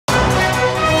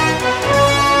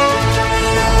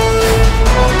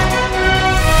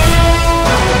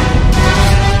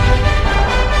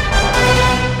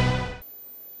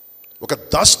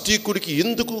దాష్టీకుడికి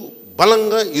ఎందుకు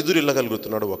బలంగా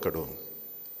ఎదురెళ్ళగలుగుతున్నాడు ఒకడు?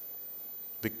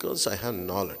 Because I have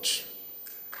knowledge,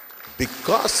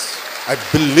 because I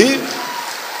believe.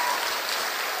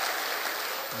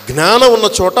 జ్ఞానం ఉన్న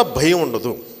చోట భయం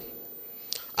ఉండదు,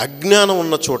 అజ్ఞానం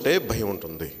ఉన్న చోటే భయం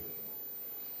ఉంటుంది.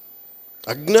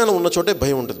 అజ్ఞానం ఉన్న చోటే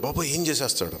భయం ఉంటుంది. బాబా ఏం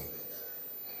చేసేస్తాడు?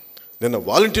 నిన్న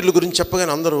వాలంటీర్ల గురించి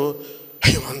చెప్పగానే అందరూ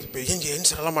ఏం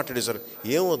సార్ అలా మాట్లాడేశారు.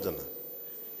 ఏం వద్దన్న,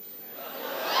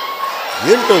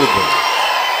 ఏంటో వద్దు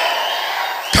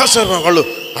కాదు సార్. వాళ్ళు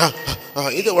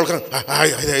ఇదే వాళ్ళకి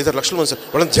 5-6 లక్షల మంది సార్,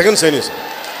 వాళ్ళని జగన్ సైన్యం సార్.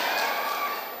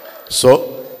 సో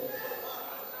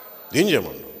ఏం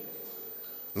చేయమన్నా?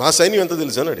 నా సైన్యం ఎంత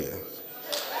తెలుసా అని అడిగా.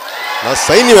 నా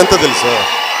సైన్యం ఎంత తెలుసా?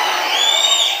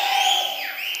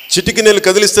 చిటికి నేలు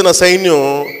కదిలిస్తే నా సైన్యం,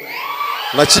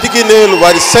 నా చిటికి నేలు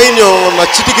వారి సైన్యం, నా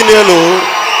చిటికి నేలు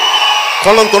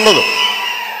కొలంత ఉండదు.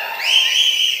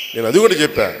 నేను అది కూడా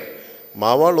చెప్పా.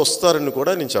 మా వాళ్ళు వస్తారని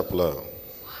కూడా నేను చెప్పలా.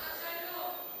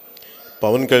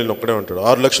 పవన్ కళ్యాణ్ ఒక్కడే ఉంటాడు,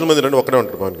 6 లక్షల మంది రండి ఒక్కడే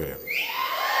ఉంటాడు పవన్ కళ్యాణ్.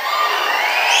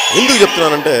 ఎందుకు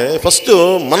చెప్తున్నానంటే ఫస్ట్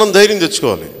మనం ధైర్యం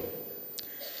తెచ్చుకోవాలి.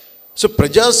 సో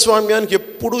ప్రజాస్వామ్యానికి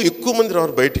ఎప్పుడు ఎక్కువ మంది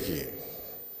రారు బయటికి.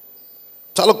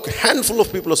 చాలా హ్యాండ్ఫుల్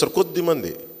ఆఫ్ పీపుల్ వస్తారు, కొద్ది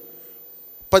మంది.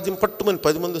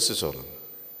 10 మంది వచ్చేసేవాళ్ళు.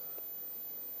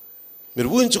 మీరు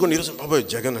ఊహించుకోండి, ఈరోజు బాబాయ్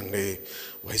జగన్ అండి,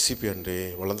 వైసీపీ అండి,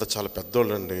 వాళ్ళంతా చాలా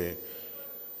పెద్దోళ్ళు అండి.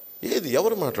 ఏది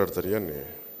ఎవరు మాట్లాడతారు ఇవన్నీ?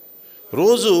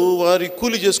 రోజు వారి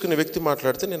కూలి చేసుకునే వ్యక్తి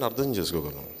మాట్లాడితే నేను అర్థం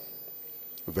చేసుకోగలను.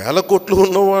 1000 కోట్లు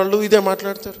ఉన్నవాళ్ళు ఇదే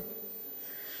మాట్లాడతారు.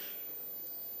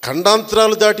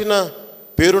 ఖండాంతరాలు దాటిన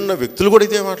పేరున్న వ్యక్తులు కూడా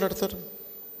ఇదే మాట్లాడతారు.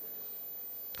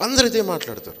 అందరు ఇదే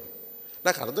మాట్లాడతారు.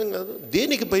 నాకు అర్థం కాదు,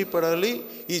 దేనికి భయపడాలి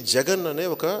ఈ జగన్ అనే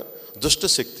ఒక దుష్ట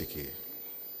శక్తికి?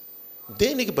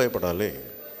 దేనికి భయపడాలి?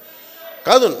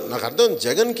 కాదు, నాకు అర్థం,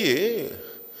 జగన్కి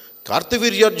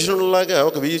కార్తవీర్యార్జునులాగా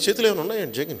ఒక 1000 చేతులు ఏమైనా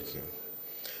ఉన్నాయండి జగన్కి?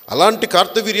 అలాంటి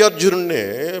కార్తవీర్యార్జునుడినే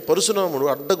పరశురాముడు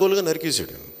అడ్డగోలుగా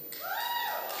నరికేసాడు.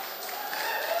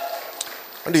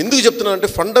 అంటే ఎందుకు చెప్తున్నా అంటే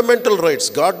fundamental rights,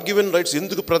 God given rights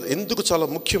ఎందుకు చాలా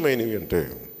ముఖ్యమైనవి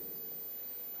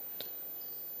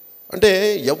అంటే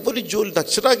ఎవరి జోలి. నాకు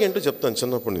చిరాకు ఏంటో చెప్తాను.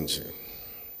 చిన్నప్పటి నుంచి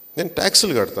నేను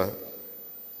ట్యాక్సులు కడతా,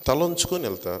 తల ఉంచుకొని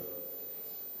వెళ్తా.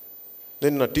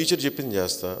 నేను నా టీచర్ చెప్పింది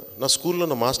చేస్తా, నా స్కూల్లో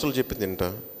నా మాస్టర్లు చెప్పింది తింటా.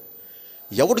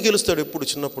 ఎవడు గెలుస్తాడు ఎప్పుడు?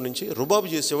 చిన్నప్పటి నుంచి రుబాబు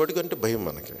చేసేవాడికి అంటే భయం.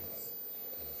 మనకి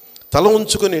తల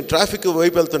ఉంచుకొని ట్రాఫిక్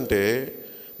వైపు వెళ్తుంటే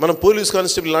మనం పోలీస్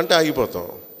కానిస్టేబుల్ లాంటి ఆగిపోతాం.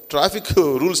 ట్రాఫిక్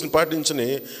రూల్స్ని పాటించని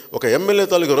ఒక ఎమ్మెల్యే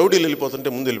తాలూకు రౌడీలు వెళ్ళిపోతుంటే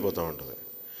ముందు వెళ్ళిపోతూ ఉంటుంది.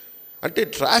 అంటే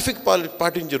ట్రాఫిక్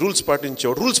పాటించే రూల్స్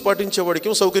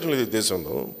పాటించేవాడికి సౌకర్యం లేదు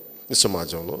దేశంలో, ఈ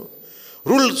సమాజంలో.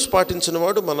 రూల్స్ పాటించిన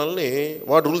వాడు మనల్ని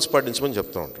వాడు రూల్స్ పాటించమని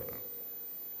చెప్తూ ఉంటాడు.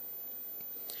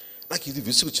 నాకు ఇది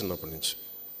విసుగు చిన్నప్పటి నుంచి.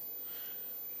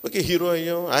 ఓకే, హీరో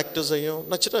అయ్యాం, యాక్టర్స్ అయ్యాం,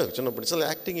 నచ్చట చిన్నప్పటి నుంచి. అసలు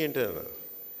యాక్టింగ్ ఏంటి అని.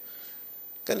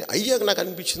 కానీ అయ్యాక నాకు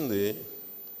అనిపించింది,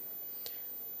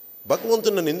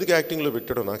 భగవంతుడు నన్ను ఎందుకు యాక్టింగ్లో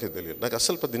పెట్టాడో నాకే తెలియదు. నాకు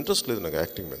అసలు పెద్ద ఇంట్రెస్ట్ లేదు నాకు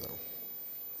యాక్టింగ్ మీద.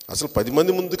 అసలు 10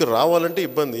 మంది ముందుకు రావాలంటే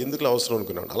ఇబ్బంది, ఎందుకు అవసరం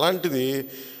అనుకున్నాను. అలాంటిది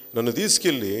నన్ను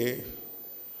తీసుకెళ్ళి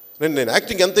నేను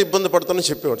యాక్టింగ్ ఎంత ఇబ్బంది పడతానో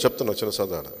చెప్తాను చిన్న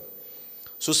సదాడ.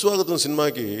 సుస్వాగతం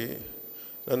సినిమాకి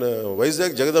నన్ను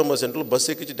వైజాగ్ జగదాంబ సెంటర్లో బస్సు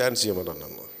ఎక్కించి డ్యాన్స్ చేయమన్నాను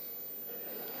నన్ను.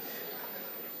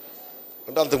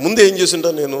 అంటే అంతకుముందు ఏం చేసింటా,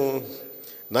 నేను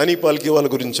నాని పాల్కి వాళ్ళ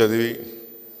గురించి చదివి,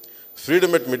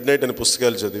 ఫ్రీడమ్ ఎట్ మిడ్ నైట్ అనే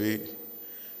పుస్తకాలు చదివి,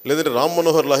 లేదంటే రామ్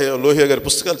మనోహర్ లోహియా గారి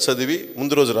పుస్తకాలు చదివి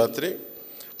ముందు రోజు రాత్రి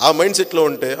ఆ మైండ్ సెట్లో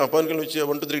ఉంటే ఆ పనికి వచ్చి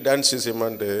 1 2 3 డ్యాన్స్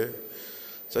చేసేయమంటే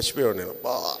చచ్చిపోయాడు నేను.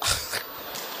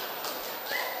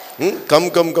 కమ్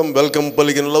కమ్ కమ్ వెల్కమ్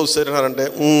పలికిన లవ్ సరేనారంటే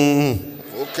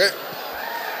ఓకే.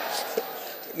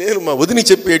 నేను మా వదిని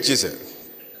చెప్పి ఏడ్ చేశాను.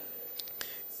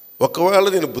 ఒకవేళ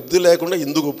నేను బుద్ధి లేకుండా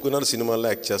ఎందుకు ఒప్పుకున్నాను సినిమాల్లో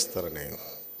యాక్ట్ చేస్తారని.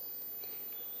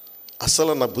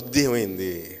 అసలు నా బుద్ధి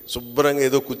ఏమైంది? శుభ్రంగా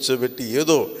ఏదో కూర్చోబెట్టి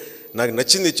ఏదో నాకు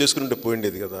నచ్చింది చేసుకుంటే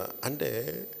పోయిండేది కదా అంటే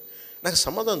నాకు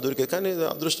సమాధానం దొరికేది. కానీ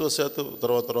అదృష్టవశాత్తు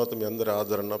తర్వాత మీ అందరి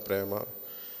ఆదరణ, ప్రేమ,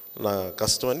 నా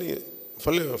కష్టమని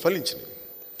ఫలించినాయి.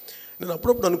 నేను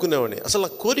అప్పుడప్పుడు అనుకునేవాడిని, అసలు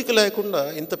నా కోరిక లేకుండా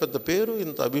ఇంత పెద్ద పేరు,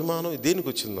 ఇంత అభిమానం దేనికి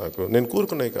వచ్చింది నాకు? నేను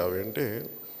కోరుకున్నాయి కావంటే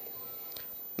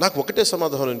నాకు ఒకటే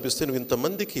సమాధానం అనిపిస్తే, నువ్వు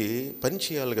ఇంతమందికి పని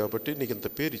చేయాలి కాబట్టి నీకు ఇంత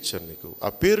పేరు ఇచ్చాను. నీకు ఆ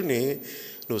పేరుని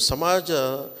నువ్వు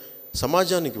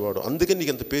సమాజానికి వాడు, అందుకని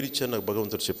నీకు ఇంత పేరు ఇచ్చాను నాకు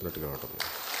భగవంతుడు చెప్పినట్టుగా వాడు.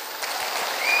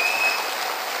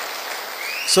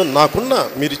 సో నాకున్న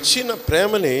మీరు ఇచ్చిన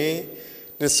ప్రేమని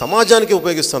నేను సమాజానికి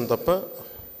ఉపయోగిస్తాను తప్ప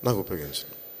నాకు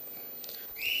ఉపయోగించను.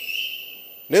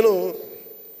 నేను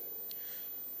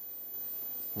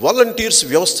వాలంటీర్స్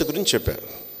వ్యవస్థ గురించి చెప్పాను.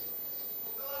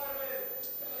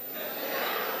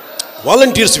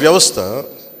 వాలంటీర్స్ వ్యవస్థ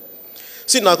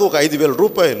నాకు ఒక 5,000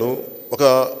 రూపాయలు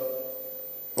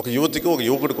ఒక యువతికి ఒక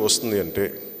యువకుడికి వస్తుంది అంటే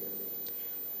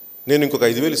నేను ఇంకొక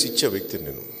 5,000 ఇచ్చే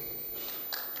వ్యక్తిని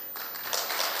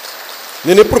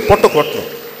నేను ఎప్పుడు పొట్ట కొట్టను.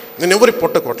 నేను ఎవరి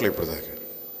పొట్ట కొట్టలే ఇప్పుడు దాకా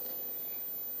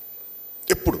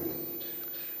ఎప్పుడు.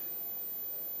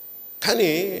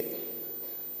 కానీ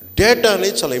డేటా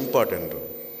అనేది చాలా ఇంపార్టెంట్.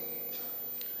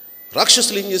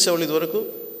 రాక్షసులు ఏం చేసేవాళ్ళు ఇదివరకు?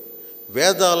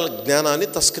 వేదాల జ్ఞానాన్ని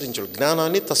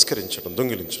తస్కరించడం,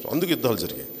 దొంగిలించడం. అందుకు యుద్ధాలు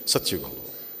జరిగాయి సత్యయుగంలో.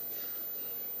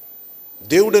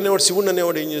 దేవుడు అనేవాడు, శివుడు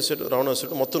అనేవాడు ఏం చేశాడు?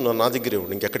 రావణాసురుడు మొత్తం నా దగ్గరే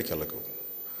ఉండి ఇంకెక్కడికి వెళ్ళకు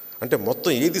అంటే,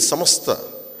 మొత్తం ఏది సమస్త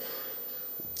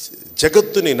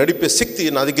జగత్తుని నడిపే శక్తి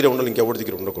నా దగ్గరే ఉండాలి, ఇంకెవరి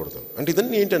దగ్గర ఉండకూడదు. అంటే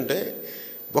ఇదన్నీ ఏంటంటే,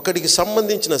 ఒకడికి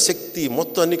సంబంధించిన శక్తి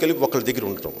మొత్తం అన్నీ కలిపి ఒకరి దగ్గర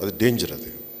ఉండటం, అది డేంజర్.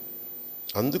 అది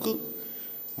అందుకు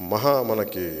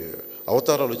మనకి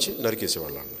అవతారాలు వచ్చి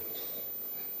నరికేసేవాళ్ళని.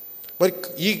 మరి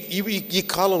ఈ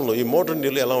కాలంలో ఈ మోడర్న్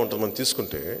డేలో ఎలా ఉంటుంది మనం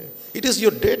తీసుకుంటే, it is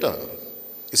your data,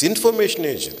 it's information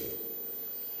age. ఇది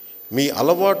మీ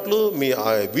అలవాట్లు, మీ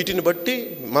వీటిని బట్టి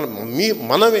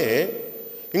మనమే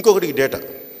ఇంకొకటికి డేటా,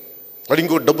 వాడు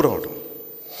ఇంకొకటి డబ్బు రావడం.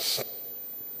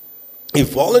 ఈ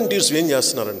వాలంటీర్స్ ఏం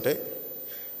చేస్తున్నారంటే,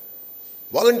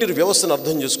 వాలంటీర్ వ్యవస్థను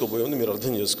అర్థం చేసుకోబోయే ముందు మీరు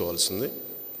అర్థం చేసుకోవాల్సింది,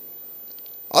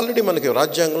 ఆల్రెడీ మనకి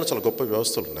రాజ్యాంగంలో చాలా గొప్ప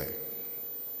వ్యవస్థలు ఉన్నాయి.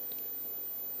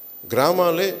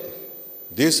 గ్రామాలే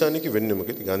దేశానికి వెన్నెముక,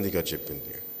 గాంధీ గారు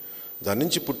చెప్పింది. దాని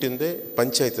నుంచి పుట్టిందే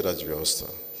పంచాయతీరాజ్ వ్యవస్థ.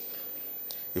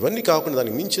 ఇవన్నీ కాకుండా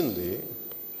దానికి మించింది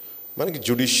మనకి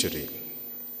జ్యుడిషియరీ,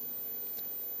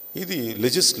 ఇది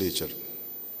లెజిస్లేచర్,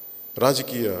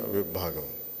 రాజకీయ విభాగం,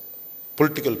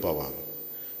 పొలిటికల్ పవర్,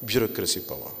 బ్యూరోక్రసీ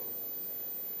పవర్,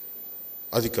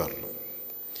 అధికారులు.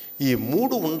 ఈ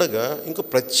 3 ఉండగా ఇంకో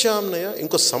ప్రత్యామ్నాయ,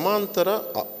 ఇంకో సమాంతర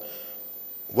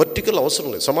వర్టికల్ అవసరం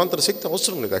లేదు, సమాంతర శక్తి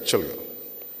అవసరం లేదు. యాక్చువల్గా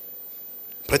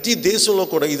ప్రతి దేశంలో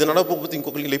కూడా ఇది నడపకపోతే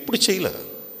ఇంకొకరు ఎప్పుడు చేయలే.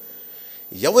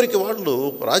 ఎవరికి వాళ్ళు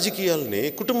రాజకీయాలని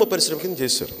కుటుంబ పరిశ్రమ కింద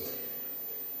చేశారు.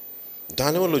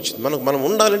 దానివల్ల వచ్చింది మనం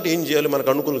ఉండాలంటే ఏం చేయాలి, మనకు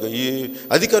అనుకూలంగా ఈ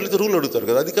అధికారులతో రూల్ అడుగుతారు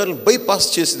కదా, అధికారులను బైపాస్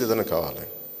చేసేది ఏదైనా కావాలి.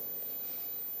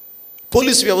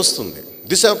 పోలీస్ వ్యవస్థ ఉంది,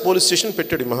 దిశ పోలీస్ స్టేషన్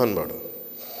పెట్టాడు ఈ మహానుభావుడు.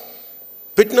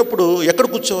 పెట్టినప్పుడు ఎక్కడ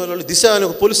కూర్చోవాలి వాళ్ళు? దిశ అనే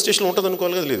ఒక పోలీస్ స్టేషన్ ఉంటుంది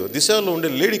అనుకోవాలి కదా, లేదు. దిశలో ఉండే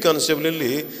లేడీ కానిస్టేబుల్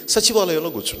వెళ్ళి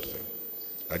సచివాలయంలో కూర్చుంటుంది.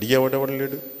 అడిగేవాడెవడు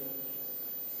లేడు.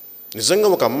 నిజంగా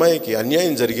ఒక అమ్మాయికి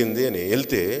అన్యాయం జరిగింది అని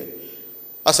వెళ్తే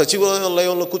ఆ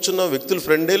సచివాలయంలో కూర్చున్న వ్యక్తుల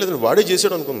ఫ్రెండే లేదని వాడే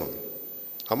చేశాడు అనుకుందాం,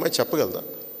 అమ్మాయి చెప్పగలదా?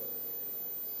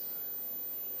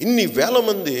 ఇన్ని వేల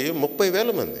మంది,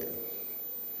 30,000 మంది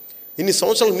ఇన్ని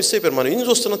సంవత్సరాలు మిస్ అయిపోయారు. మనం ఏం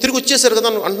చూస్తున్నాం? తిరిగి వచ్చేసారు కదా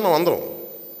అంటున్నాం అందరం.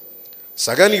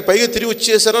 సగానికి పైగా తిరిగి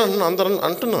వచ్చేసారా అంటున్నాం, అందరం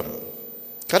అంటున్నారు.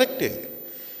 కరెక్టే.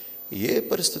 ఏ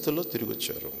పరిస్థితుల్లో తిరిగి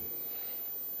వచ్చారు,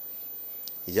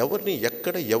 ఎవరిని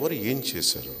ఎక్కడ ఎవరు ఏం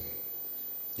చేశారు,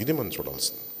 ఇది మనం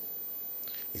చూడాల్సింది.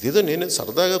 ఇదేదో నేను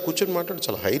సరదాగా కూర్చొని మాట్లాడు,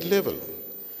 చాలా హై లెవెల్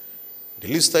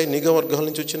ఢిల్లీ స్థాయి నిఘా వర్గాల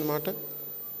నుంచి వచ్చిన మాట.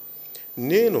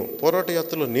 నేను పోరాట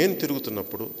యాత్రలో నేను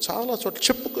తిరుగుతున్నప్పుడు చాలా చోట్ల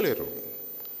చెప్పుకోలేరు,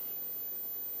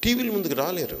 టీవీల ముందుకు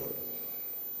రాలేరు.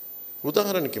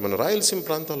 ఉదాహరణకి మన రాయలసీమ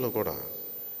ప్రాంతాల్లో కూడా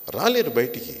రాలేరు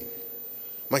బయటికి.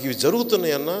 మాకు ఇవి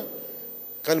జరుగుతున్నాయన్నా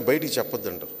కానీ బయటికి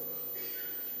చెప్పొద్దంటారు.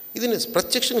 ఇది నేను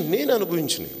ప్రత్యక్షంగా నేను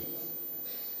అనుభవించినవి.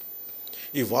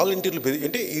 ఈ వాలంటీర్లు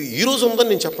అంటే ఈరోజు ఉందని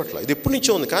నేను చెప్పట్లా, ఇది ఎప్పటి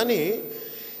నుంచో ఉంది. కానీ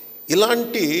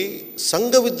ఇలాంటి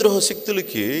సంఘ విద్రోహ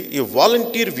శక్తులకి ఈ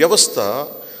వాలంటీర్ వ్యవస్థ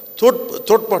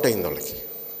తోడ్పాటైంది వాళ్ళకి.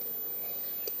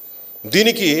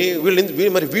 దీనికి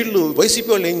వీళ్ళు వైసీపీ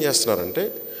వాళ్ళు ఏం చేస్తున్నారంటే,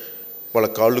 వాళ్ళ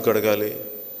కాళ్ళు కడగాలి.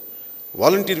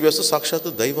 వాలంటీర్ వ్యవస్థ సాక్షాత్తు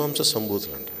దైవాంశ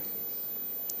సంభూతులు అంట,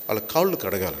 వాళ్ళ కాళ్ళు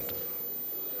కడగాలంట.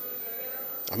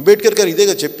 అంబేద్కర్ గారు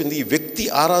ఇదేగా చెప్పింది, ఈ వ్యక్తి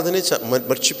ఆరాధనే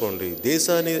మర్చిపోండి,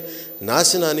 దేశాన్ని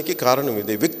నాశనానికి కారణం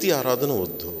ఇదే. వ్యక్తి ఆరాధన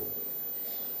వద్దు,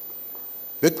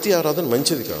 వ్యక్తి ఆరాధన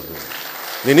మంచిది కాదు.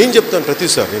 నేనేం చెప్తాను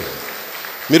ప్రతిసారి,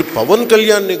 మీరు పవన్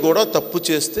కళ్యాణ్ని కూడా తప్పు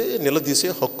చేస్తే నిలదీసే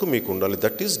హక్కు మీకు ఉండాలి.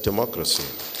 That is democracy.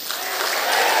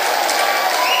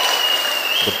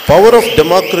 The power of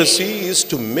democracy is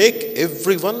to make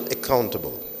everyone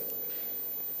accountable,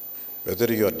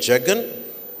 whether you are Jagan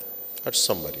or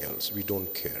somebody else, we don't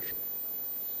care.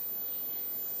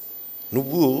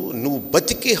 నువ్వు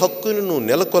బతికే హక్కును నువ్వు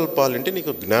నెలకొల్పాలంటే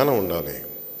నీకు జ్ఞానం ఉండాలి.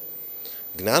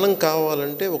 జ్ఞానం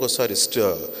కావాలంటే ఒకసారి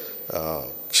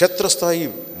క్షేత్రస్థాయి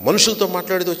మనుషులతో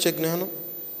మాట్లాడితే వచ్చే జ్ఞానం.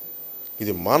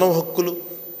 ఇది మానవ హక్కులు,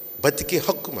 బతికే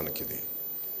హక్కు మనకిది.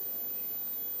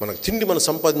 మనకు తిండి మనం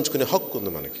సంపాదించుకునే హక్కు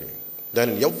ఉంది మనకి,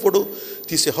 దానిని ఎవ్వడు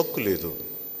తీసే హక్కు లేదు.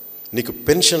 నీకు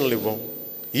పెన్షన్లు ఇవ్వం,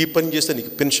 ఈ పని చేస్తే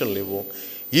నీకు పెన్షన్లు ఇవ్వం,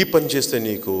 ఈ పని చేస్తే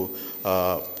నీకు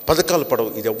పథకాలు పడవు,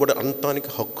 ఇది ఎవ్వడు అనటానికి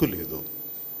హక్కు లేదు.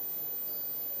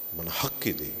 మన హక్కు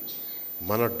ఇది,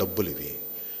 మన డబ్బులు ఇవి,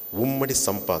 ఉమ్మడి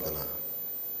సంపాదన.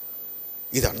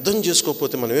 ఇది అర్థం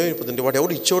చేసుకోకపోతే మనం ఏమైపోతుందంటే వాడు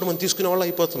ఎవడు ఇచ్చేవాడు మనం తీసుకునే వాళ్ళు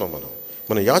అయిపోతున్నాం.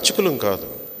 మనం యాచకులం కాదు,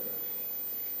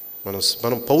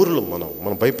 మనం పౌరులం.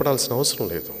 మనం భయపడాల్సిన అవసరం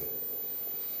లేదు.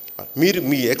 మీరు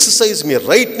మీ ఎక్సర్సైజ్, మీ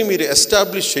రైట్ని మీరు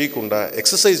ఎస్టాబ్లిష్ చేయకుండా,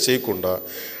 ఎక్సర్సైజ్ చేయకుండా,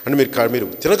 అంటే మీరు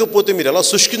తినకపోతే మీరు ఎలా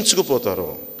శుష్కించుకుపోతారో,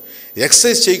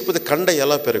 ఎక్సర్సైజ్ చేయకపోతే కండ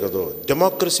ఎలా పెరగదో,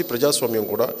 డెమోక్రసీ ప్రజాస్వామ్యం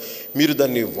కూడా మీరు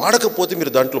దాన్ని వాడకపోతే,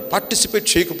 మీరు దాంట్లో పార్టిసిపేట్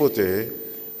చేయకపోతే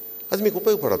అది మీకు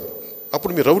ఉపయోగపడదు.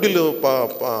 అప్పుడు మీరు రౌడీలో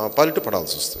పాలిట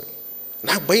పడాల్సి వస్తుంది.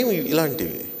 నాకు భయం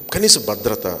ఇలాంటివి. కనీస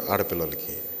భద్రత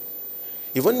ఆడపిల్లలకి,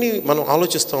 ఇవన్నీ మనం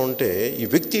ఆలోచిస్తూ ఉంటే ఈ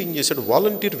వ్యక్తి ఏం చేశాడు,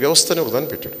 వాలంటీర్ వ్యవస్థ అని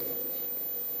ఒకదాన్ని పెట్టాడు.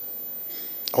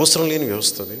 అవసరం లేని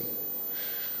వ్యవస్థ అది.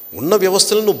 ఉన్న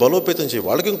వ్యవస్థలను నువ్వు బలోపేతం చేయి.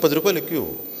 వాళ్ళకి ఇంక 10 రూపాయలు ఎక్కువ.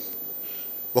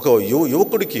 ఒక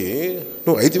యువకుడికి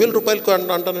నువ్వు 5,000 రూపాయలకు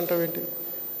అంటానంటావేంటి?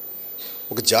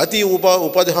 ఒక జాతీయ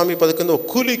ఉపాధి హామీ పథకం ఒక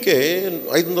కూలీకే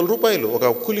 500 రూపాయలు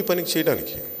ఒక కూలీ పనికి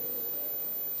చేయడానికి.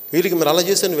 వీరికి మరి అలా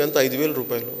చేస్తే నువ్వెంత? 5,000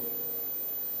 రూపాయలు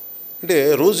అంటే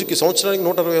రోజుకి, సంవత్సరానికి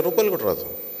 160 రూపాయలు కూడా రాదు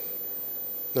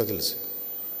నాకు తెలిసి.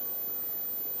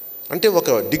 అంటే ఒక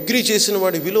డిగ్రీ చేసిన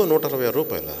వాడి విలువ 160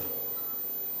 రూపాయల.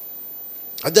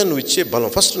 అదే నువ్వు ఇచ్చే బలం.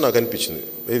 ఫస్ట్ నాకు అనిపించింది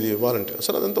ఇది వాలంటీర్.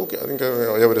 అసలు అదంతా ఓకే, అది ఇంకా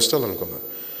ఎవరి ఇష్టాలు అనుకున్నా.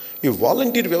 ఈ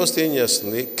వాలంటీర్ వ్యవస్థ ఏం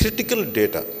చేస్తుంది, క్రిటికల్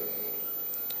డేటా.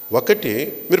 ఒకటి,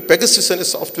 మీరు పెగసిస్ అనే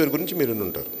సాఫ్ట్వేర్ గురించి మీరు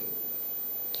ఉంటారు.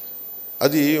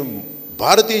 అది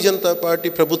భారతీయ జనతా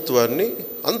పార్టీ ప్రభుత్వాన్ని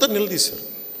అందరు నిలదీశారు.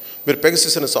 మీరు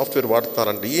పెగసిస్ అనే సాఫ్ట్వేర్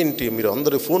వాడతారంట, ఏంటి మీరు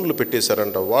అందరూ ఫోన్లు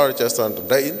పెట్టేశారంట, వాడు చేస్తారంట.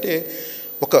 అంటే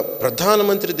ఒక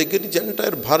ప్రధానమంత్రి దగ్గర నుంచి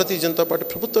ఎంటైర్ భారతీయ జనతా పార్టీ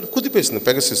ప్రభుత్వాన్ని కుదిపేసింది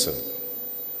పెగసిస్ అని.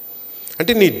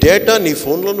 అంటే నీ డేటా, నీ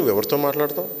ఫోన్లో నువ్వు ఎవరితో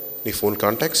మాట్లాడతావు, నీ ఫోన్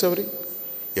కాంటాక్ట్స్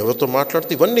ఎవరితో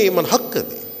మాట్లాడితే ఇవన్నీ మన హక్కు.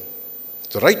 అది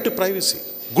రైట్ టు ప్రైవసీ,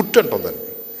 గుడ్ అంటాం దాన్ని.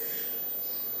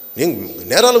 నేను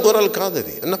నేరాలు ఘోరాలు కాదు,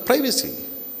 అది నా ప్రైవసీ.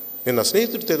 నేను నా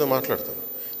స్నేహితుడితో ఏదో మాట్లాడతాను,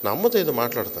 నా అమ్మతో ఏదో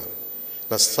మాట్లాడతాను,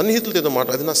 నా సన్నిహితులతో ఏదో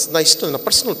అది నా ఇష్టం, నా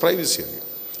పర్సనల్ ప్రైవసీ. అది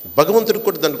భగవంతుడికి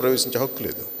కూడా దాన్ని ప్రవేశించే హక్కు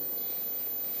లేదు.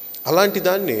 అలాంటి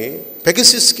దాన్ని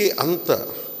పెగసిస్కి అంత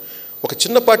ఒక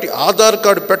చిన్నపాటి ఆధార్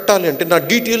కార్డు పెట్టాలి అంటే నా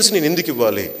డీటెయిల్స్ నేను ఎందుకు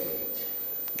ఇవ్వాలి?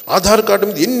 ఆధార్ కార్డు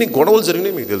మీద ఎన్ని గొడవలు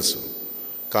జరిగినాయి మీకు తెలుసు.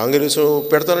 కాంగ్రెస్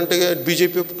పెడతానంటే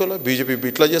బీజేపీ ఒప్పుకోవాలా, బీజేపీ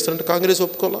ఇట్లా చేస్తారంటే కాంగ్రెస్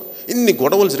ఒప్పుకోవాలా. ఇన్ని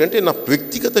గొడవలు జరిగి అంటే నా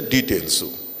వ్యక్తిగత డీటెయిల్స్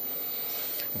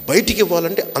బయటికి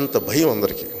ఇవ్వాలంటే అంత భయం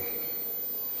అందరికీ.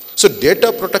 So data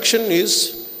protection is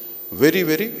very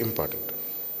very important.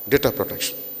 Data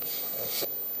protection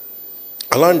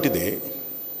అలాంటిది.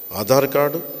 ఆధార్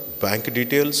కార్డు, బ్యాంక్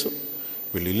డీటెయిల్స్,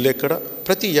 వీళ్ళు ఇల్లు ఎక్కడ,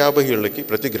 ప్రతి 50 ఏళ్ళకి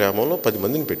ప్రతి గ్రామంలో 10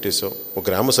 మందిని పెట్టేశాం. ఒక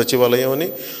గ్రామ సచివాలయం అని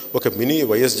ఒక మినీ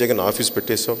వైఎస్ జగన్ ఆఫీస్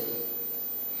పెట్టేశాం.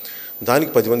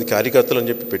 దానికి 10 మంది కార్యకర్తలు అని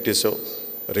చెప్పి పెట్టేశాం.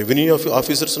 రెవెన్యూ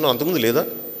ఆఫీసర్స్ అంతకుముందు లేదా?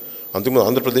 అంతకుముందు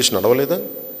ఆంధ్రప్రదేశ్ నడవలేదా?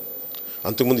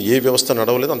 అంతకుముందు ఏ వ్యవస్థ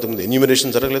నడవలేదా? అంతకుముందు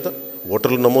ఎన్యూమరేషన్ జరగలేదా?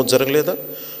 ఓటర్లు నమోదు జరగలేదా?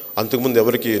 అంతకుముందు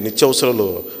ఎవరికి నిత్యావసరాలు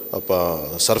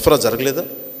సరఫరా జరగలేదా?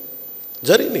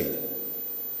 జరిగినాయి.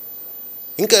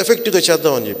 ఇంకా ఎఫెక్టివ్గా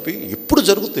చేద్దామని చెప్పి ఇప్పుడు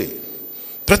జరుగుతాయి.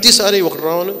 ప్రతిసారి ఒకటి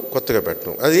రావని కొత్తగా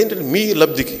పెట్టడం, అదేంటంటే మీ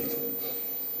లబ్ధికి.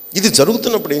 ఇది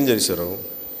జరుగుతున్నప్పుడు ఏం చేశారు,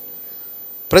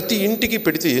 ప్రతి ఇంటికి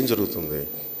పెడితే ఏం జరుగుతుంది,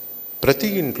 ప్రతి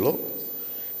ఇంట్లో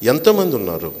ఎంతమంది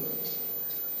ఉన్నారు,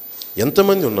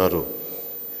 ఎంతమంది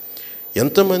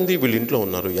వీళ్ళ ఇంట్లో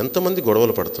ఉన్నారు, ఎంతమంది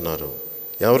గొడవలు పడుతున్నారు,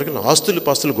 ఎవరికైనా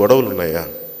పాస్తులు గొడవలు ఉన్నాయా,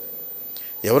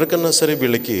 ఎవరికన్నా సరే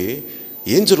వీళ్ళకి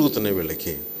ఏం జరుగుతున్నాయి,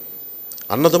 వీళ్ళకి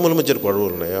అన్నదమ్ముల మధ్య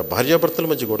గొడవలు ఉన్నాయా, భార్యాభర్తల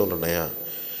మధ్య గొడవలు ఉన్నాయా,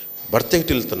 భర్త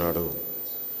ఎటు వెళ్తున్నాడు,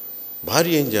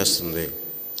 భార్య ఏం చేస్తుంది,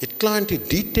 ఇట్లాంటి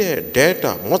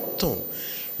డేటా మొత్తం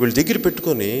వీళ్ళ దగ్గర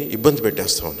పెట్టుకొని ఇబ్బంది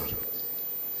పెట్టేస్తూ ఉన్నారు.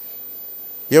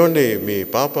 ఏమండి మీ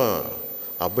పాప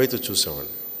అబ్బాయితో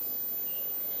చూసామండి,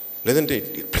 లేదంటే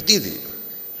ప్రతిదీ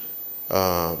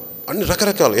అన్ని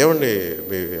రకరకాలు. ఏమండి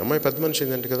మీ అమ్మాయి పెద్ద మనిషి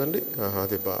ఏంటంటే కదండి,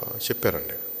 అది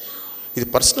చెప్పారండి. ఇది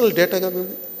పర్సనల్ డేటా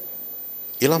కదండి,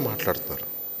 ఇలా మాట్లాడుతున్నారు.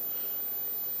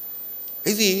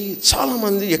 ఇది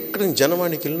చాలామంది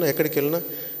జనవాణికి వెళ్ళినా ఎక్కడికి వెళ్ళినా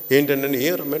ఏంటంటే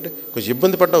ఏమంటే కొంచెం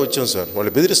ఇబ్బంది పడ్డా వచ్చాం సార్,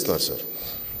 వాళ్ళు బెదిరిస్తున్నారు సార్.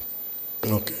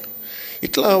 ఓకే,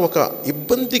 ఇట్లా ఒక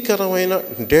ఇబ్బందికరమైన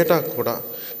డేటా కూడా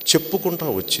చెప్పుకుంటూ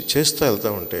వచ్చి చేస్తూ వెళ్తూ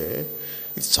ఉంటే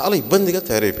ఇది చాలా ఇబ్బందిగా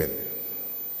తయారైపోయింది.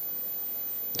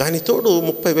 దానితోడు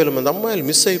 30,000 మంది అమ్మాయిలు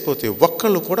మిస్ అయిపోతే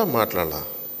ఒక్కళ్ళు కూడా మాట్లాడాల.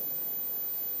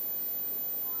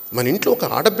 మన ఇంట్లో ఒక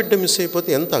ఆడబిడ్డ మిస్ అయిపోతే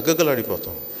ఎంత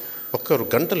అగ్గగలాడిపోతాం. ఒక్కరు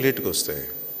గంట లేటుగా వస్తే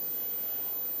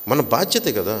మన బాధ్యత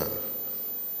కదా,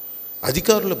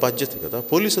 అధికారుల బాధ్యత కదా,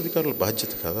 పోలీస్ అధికారుల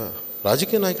బాధ్యత కదా,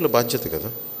 రాజకీయ నాయకుల బాధ్యత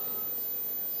కదా.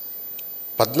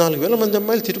 14,000 మంది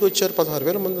అమ్మాయిలు తిరిగి వచ్చారు,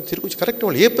 16,000 మంది తిరిగి వచ్చి కరెక్ట్.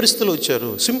 వాళ్ళు ఏ పరిస్థితిలో వచ్చారు,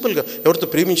 సింపుల్గా ఎవరితో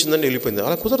ప్రేమించిందని వెళ్ళిపోయింది,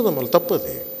 అలా కుదరదు. మళ్ళీ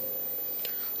తప్పది.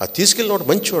 ఆ తీసుకెళ్ళిన వాడు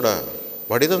మంచివాడా,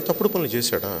 వాడు ఏదైనా తప్పుడు పనులు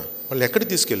చేశాడా, వాళ్ళు ఎక్కడికి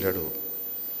తీసుకెళ్ళాడు.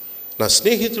 నా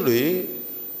స్నేహితుడి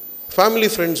ఫ్యామిలీ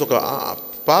ఫ్రెండ్స్ ఒక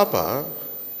పాప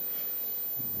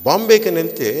బాంబేకి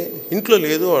వెళ్తే ఇంట్లో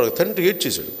లేదు, వాళ్ళ తండ్రి ఏడ్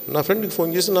చేశాడు. నా ఫ్రెండ్కి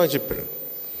ఫోన్ చేసి నాకు చెప్పాడు.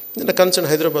 నిన్న కన్సర్న్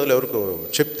హైదరాబాద్లో ఎవరికో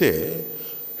చెప్తే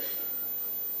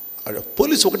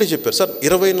పోలీసు ఒకటే చెప్పారు, సార్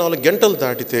 24 గంటలు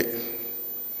దాటితే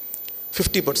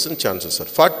 50% ఛాన్సెస్ సార్,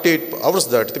 48 అవర్స్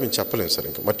దాటితే మేము చెప్పలేము సార్,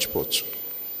 ఇంకా మర్చిపోవచ్చు.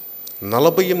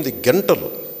 48 గంటలు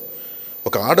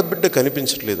ఒక ఆడబిడ్డ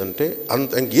కనిపించట్లేదంటే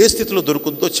అంత ఏ స్థితిలో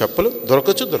దొరుకుద్దో చెప్పలేం,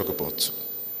 దొరకపోవచ్చు.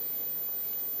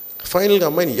 ఫైనల్గా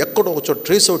అమ్మాయిని ఎక్కడో ఒక చోట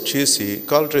ట్రేస్ అవుట్ చేసి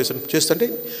కాల్ ట్రేస్ చేస్తుంటే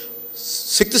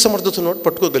శక్తి సమర్థత ఉన్నవాడు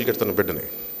పట్టుకోగలిగాడు తన బిడ్డని.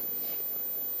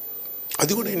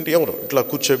 అది కూడా ఏంటి, ఎవరు ఇట్లా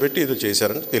కూర్చోబెట్టి ఏదో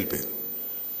చేశారని తెలిపేది.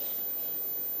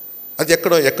 అది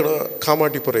ఎక్కడ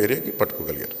కామాటిపుర ఏరియాకి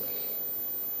పట్టుకోగలిగారు.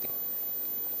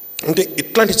 అంటే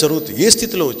ఇట్లాంటివి జరుగుతాయి. ఏ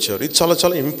స్థితిలో వచ్చారు, ఇది చాలా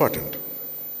చాలా ఇంపార్టెంట్.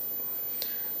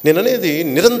 నేను అనేది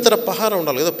నిరంతర పహారా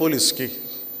ఉండాలి కదా పోలీస్కి.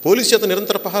 పోలీస్ చేత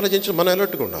నిరంతర పహారా చేయించి మనం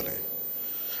అలర్ట్గా ఉండాలి.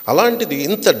 అలాంటిది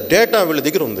ఇంత డేటా వీళ్ళ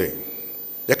దగ్గర ఉంది.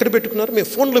 ఎక్కడ పెట్టుకున్నారు? మేము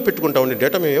ఫోన్లో పెట్టుకుంటామండి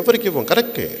డేటా, మేము ఎవరికి ఇవ్వం.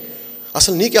 కరెక్టే.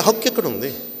 అసలు నీకే హక్కు ఎక్కడ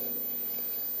ఉంది?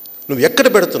 నువ్వు ఎక్కడ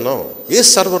పెడుతున్నావు? ఏ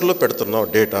సర్వర్లో పెడుతున్నావు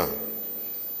డేటా?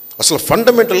 అసలు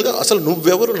ఫండమెంటల్గా అసలు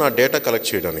నువ్వెవరు నా డేటా కలెక్ట్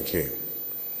చేయడానికి?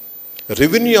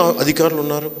 రెవెన్యూ అధికారులు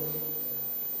ఉన్నారు,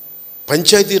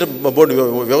 పంచాయతీ బోర్డు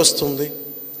వ్యవస్థ ఉంది.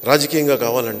 రాజకీయంగా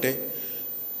కావాలంటే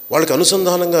వాళ్ళకి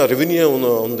అనుసంధానంగా రెవెన్యూ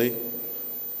ఉంది,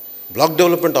 బ్లాక్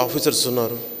డెవలప్మెంట్ ఆఫీసర్స్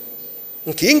ఉన్నారు.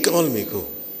 ఇంకేం కావాలి మీకు?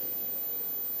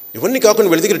 ఇవన్నీ కాకుండా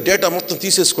వీళ్ళ దగ్గర డేటా మొత్తం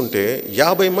తీసేసుకుంటే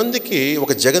 50 మందికి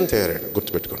ఒక జగన్ తయారాడు.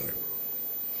 గుర్తుపెట్టుకోండి,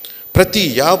 ప్రతి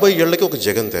 50 ఏళ్ళకి ఒక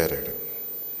జగన్ తయారాడు.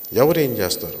 ఎవరు ఏం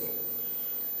చేస్తారు?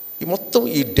 ఈ మొత్తం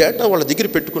ఈ డేటా వాళ్ళ దగ్గర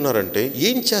పెట్టుకున్నారంటే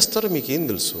ఏం చేస్తారో మీకు ఏం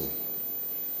తెలుసు?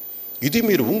 ఇది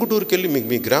మీరు ఉంగుటూరుకి వెళ్ళి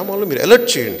మీ గ్రామాల్లో మీరు అలర్ట్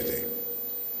చేయండి. ఇది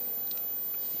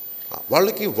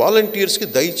వాళ్ళకి వాలంటీర్స్కి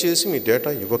దయచేసి మీ డేటా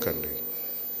ఇవ్వకండి.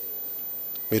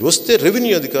 మీరు వస్తే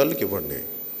రెవెన్యూ అధికారులకు ఇవ్వండి.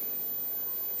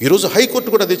 ఈరోజు హైకోర్టు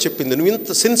కూడా అదే చెప్పింది. నువ్వు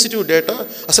ఇంత సెన్సిటివ్ డేటా,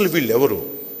 అసలు వీళ్ళు ఎవరు?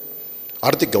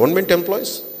 Are the government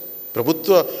employees?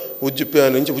 ప్రభుత్వ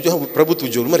ప్రభుత్వ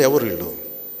ఉద్యోగులు. మరి ఎవరు వీళ్ళు?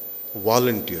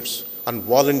 వాలంటీర్స్. And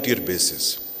volunteer basis.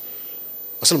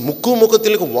 అసలు ముక్కు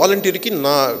తెలియక వాలంటీర్కి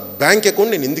నా బ్యాంక్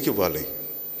అకౌంట్ నేను ఎందుకు ఇవ్వాలి?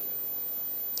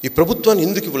 ఈ ప్రభుత్వాన్ని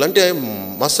ఎందుకు ఇవ్వాలి? అంటే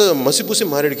మసిపూసి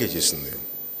మారేడికే చేసింది.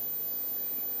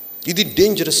 ఇది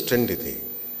డేంజరస్ ట్రెండ్. ఇది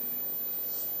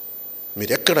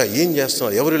మీరు ఎక్కడ ఏం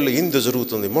చేస్తున్నారు, ఎవరిలో ఏం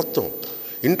జరుగుతుంది, మొత్తం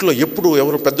ఇంట్లో ఎప్పుడు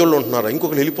ఎవరు పెద్దోళ్ళు ఉంటున్నారా,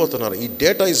 ఇంకొకరు వెళ్ళిపోతున్నారా? ఈ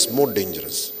డేటా ఈజ్ మోర్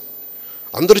డేంజరస్.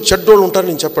 అందరూ చెడ్డోళ్ళు ఉంటారు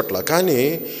నేను చెప్పట్లా, కానీ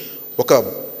ఒక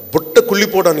బుట్ట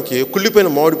కుళ్ళిపోవడానికి కుళ్ళిపోయిన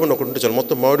మామిడి పండు ఒకటి ఉంటే చాలు,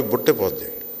 మొత్తం మామిడి బుట్టే పోద్ది.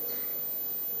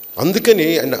 అందుకని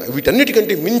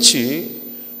వీటన్నిటికంటే మించి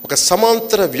ఒక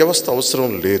సమాంతర వ్యవస్థ అవసరం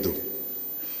లేదు.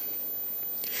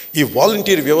 ఈ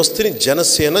వాలంటీర్ వ్యవస్థని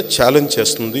జనసేన ఛాలెంజ్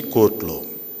చేస్తుంది కోర్టులో.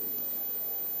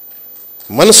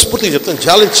 మనస్ఫూర్తిగా చెప్తాను,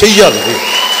 ఛాలెంజ్ చెయ్యాలి.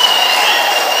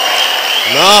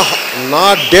 నా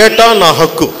డేటా నా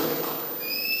హక్కు,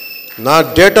 నా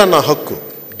డేటా నా హక్కు.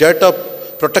 డేటా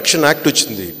ప్రొటెక్షన్ యాక్ట్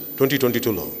వచ్చింది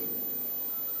 2022లో,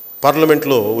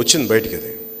 పార్లమెంట్లో వచ్చింది బయటికి.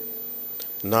 అది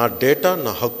నా డేటా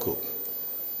నా హక్కు.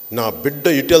 నా బిడ్డ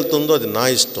ఇటు వెళ్తుందో అది నా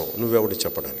ఇష్టం, నువ్వెవడు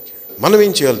చెప్పడానికి. మనం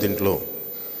ఏం చేయాలి దీంట్లో?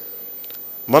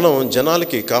 మనం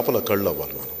జనాలకి కాపలా కళ్ళు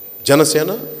అవ్వాలి. మనం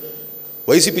జనసేన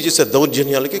వైసీపీ చేసే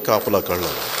దౌర్జన్యాలకి కాపలా కళ్ళు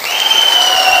అవ్వాలి.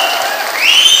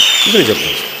 ఇది నేను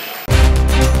చెప్తాను.